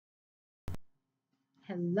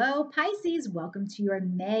Hello, Pisces. Welcome to your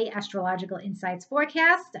May Astrological Insights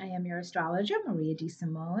forecast. I am your astrologer, Maria Di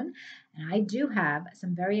Simone, and I do have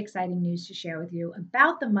some very exciting news to share with you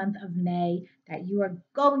about the month of May that you are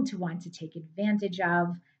going to want to take advantage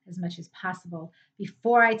of as much as possible.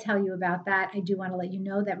 Before I tell you about that, I do want to let you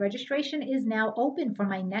know that registration is now open for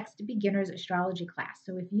my next beginner's astrology class.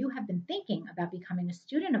 So if you have been thinking about becoming a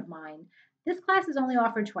student of mine, this class is only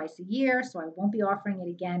offered twice a year, so I won't be offering it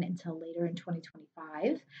again until later in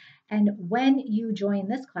 2025. And when you join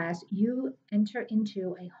this class, you enter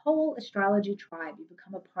into a whole astrology tribe. You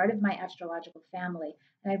become a part of my astrological family,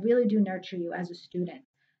 and I really do nurture you as a student.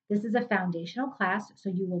 This is a foundational class, so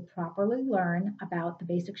you will properly learn about the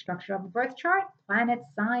basic structure of a birth chart, planets,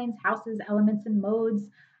 signs, houses, elements, and modes,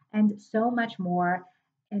 and so much more.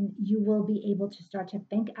 And you will be able to start to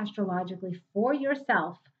think astrologically for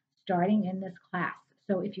yourself starting in this class.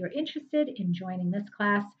 So if you're interested in joining this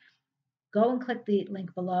class, go and click the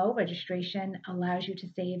link below. Registration allows you to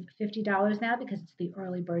save $50 now because it's the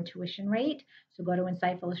early bird tuition rate. So go to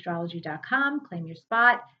insightfulastrology.com, claim your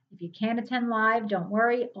spot. If you can't attend live, don't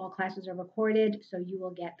worry. All classes are recorded, so you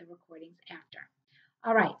will get the recordings after.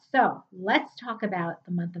 All right, so let's talk about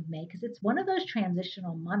the month of May because it's one of those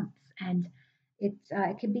transitional months and it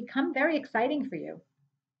can become very exciting for you.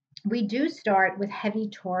 We do start with heavy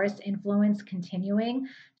Taurus influence continuing.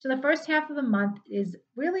 So the first half of the month is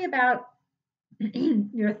really about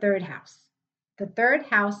your third house. The third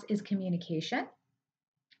house is communication,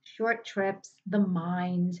 short trips, the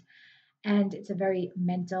mind, and it's a very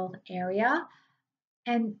mental area.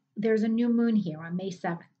 And there's a new moon here on May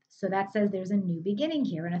 7th. So that says there's a new beginning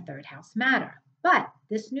here in a third house matter. But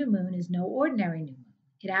this new moon is no ordinary new moon.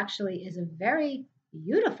 It actually is a very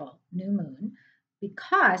beautiful new moon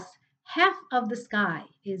because half of the sky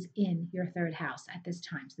is in your third house at this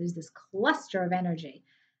time. So there's this cluster of energy.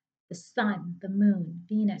 The sun, the moon,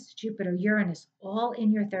 Venus, Jupiter, Uranus, all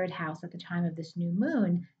in your third house at the time of this new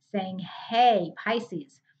moon, saying, hey,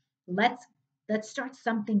 Pisces, let's start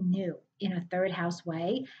something new in a third house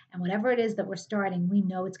way. And whatever it is that we're starting, we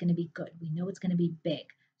know it's going to be good. We know it's going to be big.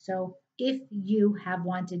 So if you have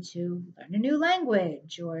wanted to learn a new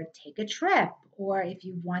language or take a trip, or if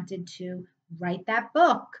you wanted to write that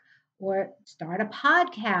book or start a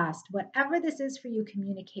podcast, whatever this is for you,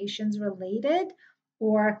 communications related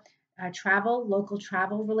or travel, local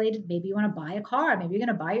travel related, maybe you want to buy a car, maybe you're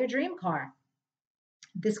going to buy your dream car.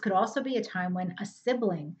 This could also be a time when a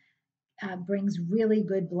sibling brings really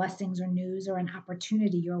good blessings or news or an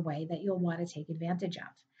opportunity your way that you'll want to take advantage of.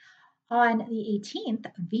 On the 18th,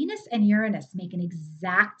 Venus and Uranus make an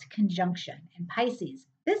exact conjunction in Pisces.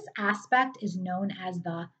 This aspect is known as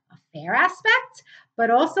the affair aspect,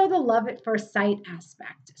 but also the love at first sight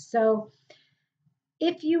aspect. So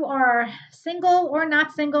if you are single or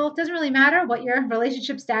not single, it doesn't really matter what your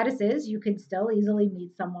relationship status is. You could still easily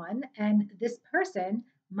meet someone, and this person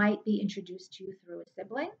might be introduced to you through a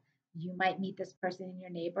sibling. You might meet this person in your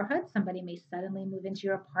neighborhood. Somebody may suddenly move into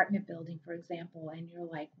your apartment building, for example, and you're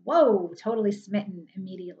like, whoa, totally smitten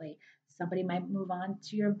immediately. Somebody might move on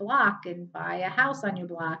to your block and buy a house on your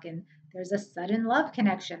block, and there's a sudden love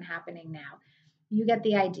connection happening now. You get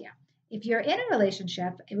the idea. If you're in a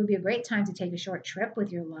relationship, it would be a great time to take a short trip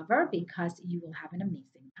with your lover because you will have an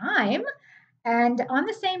amazing time. And on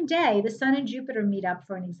the same day, the Sun and Jupiter meet up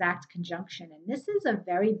for an exact conjunction. And this is a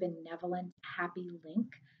very benevolent, happy link.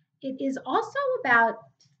 It is also about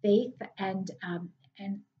faith and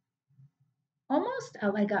almost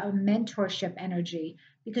like a mentorship energy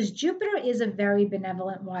because Jupiter is a very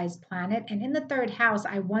benevolent, wise planet. And in the third house,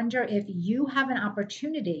 I wonder if you have an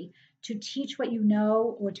opportunity to teach what you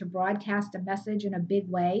know or to broadcast a message in a big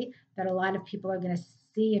way that a lot of people are going to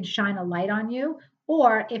see and shine a light on you,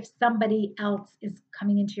 or if somebody else is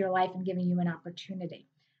coming into your life and giving you an opportunity.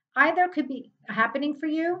 Either could be happening for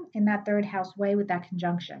you in that third house way with that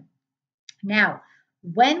conjunction. Now,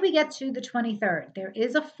 when we get to the 23rd, there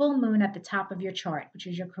is a full moon at the top of your chart, which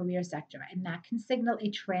is your career sector, and that can signal a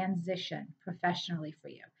transition professionally for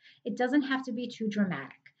you. It doesn't have to be too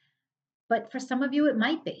dramatic, but for some of you, it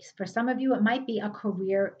might be. For some of you, it might be a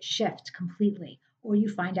career shift completely, or you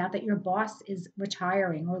find out that your boss is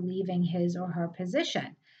retiring or leaving his or her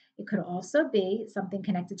position. It could also be something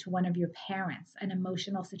connected to one of your parents, an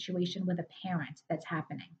emotional situation with a parent that's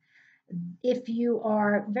happening. If you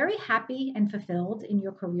are very happy and fulfilled in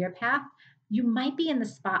your career path, you might be in the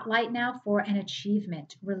spotlight now for an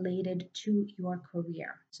achievement related to your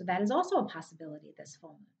career. So that is also a possibility this full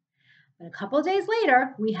moon. But a couple of days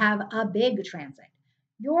later, we have a big transit.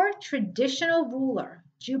 Your traditional ruler,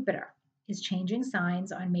 Jupiter, is changing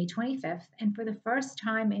signs on May 25th, and for the first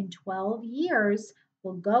time in 12 years,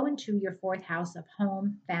 will go into your fourth house of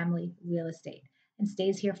home, family, real estate, and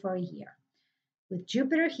stays here for a year. With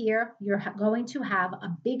Jupiter here, you're going to have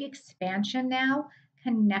a big expansion now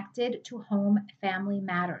connected to home family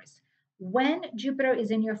matters. When Jupiter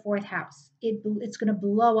is in your fourth house, it's going to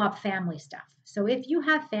blow up family stuff. So if you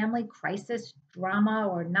have family crisis, drama,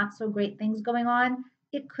 or not so great things going on,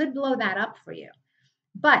 it could blow that up for you.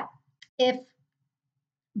 But if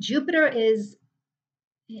Jupiter is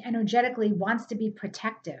energetically wants to be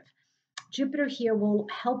protective, Jupiter here will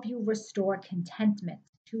help you restore contentment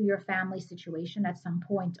to your family situation at some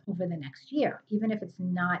point over the next year, even if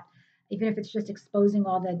it's just exposing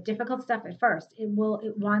all the difficult stuff at first, it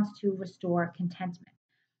wants to restore contentment.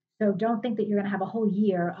 So don't think that you're going to have a whole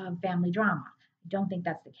year of family drama. I don't think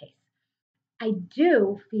that's the case. I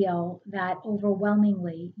do feel that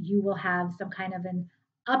overwhelmingly you will have some kind of an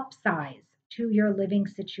upsize to your living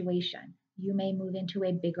situation. You may move into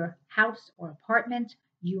a bigger house or apartment.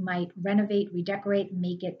 You might renovate, redecorate,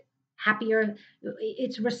 make it happier.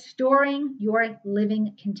 It's restoring your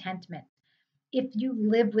living contentment. If you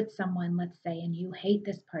live with someone, let's say, and you hate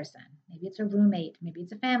this person, maybe it's a roommate, maybe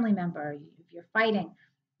it's a family member, if you're fighting,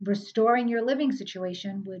 restoring your living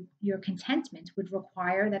situation would, your contentment would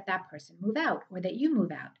require that that person move out or that you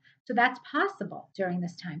move out. So that's possible during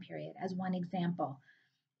this time period, as one example.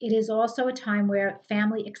 It is also a time where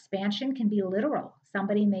family expansion can be literal.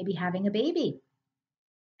 Somebody may be having a baby,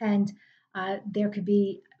 and there could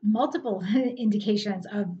be multiple indications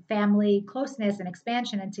of family closeness and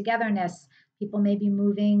expansion and togetherness. People may be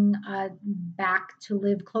moving back to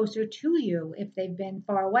live closer to you if they've been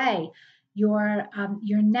far away. Your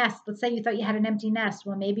nest. Let's say you thought you had an empty nest.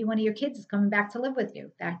 Well, maybe one of your kids is coming back to live with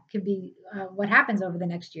you. That could be what happens over the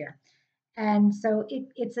next year. And so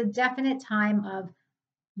it's a definite time of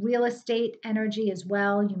real estate energy as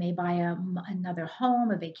well. You may buy another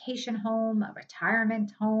home, a vacation home, a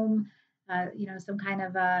retirement home, some kind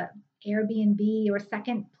of a Airbnb or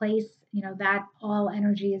second place. That all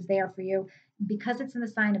energy is there for you. Because it's in the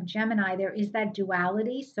sign of Gemini, there is that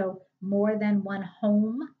duality. So more than one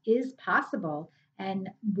home is possible and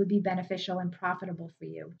would be beneficial and profitable for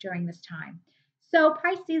you during this time. So,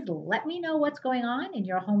 Pisces, let me know what's going on in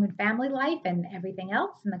your home and family life and everything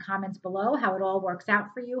else in the comments below, how it all works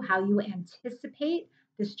out for you, how you anticipate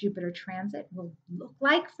this Jupiter transit will look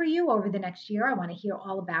like for you over the next year. I want to hear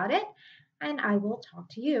all about it. And I will talk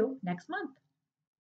to you next month.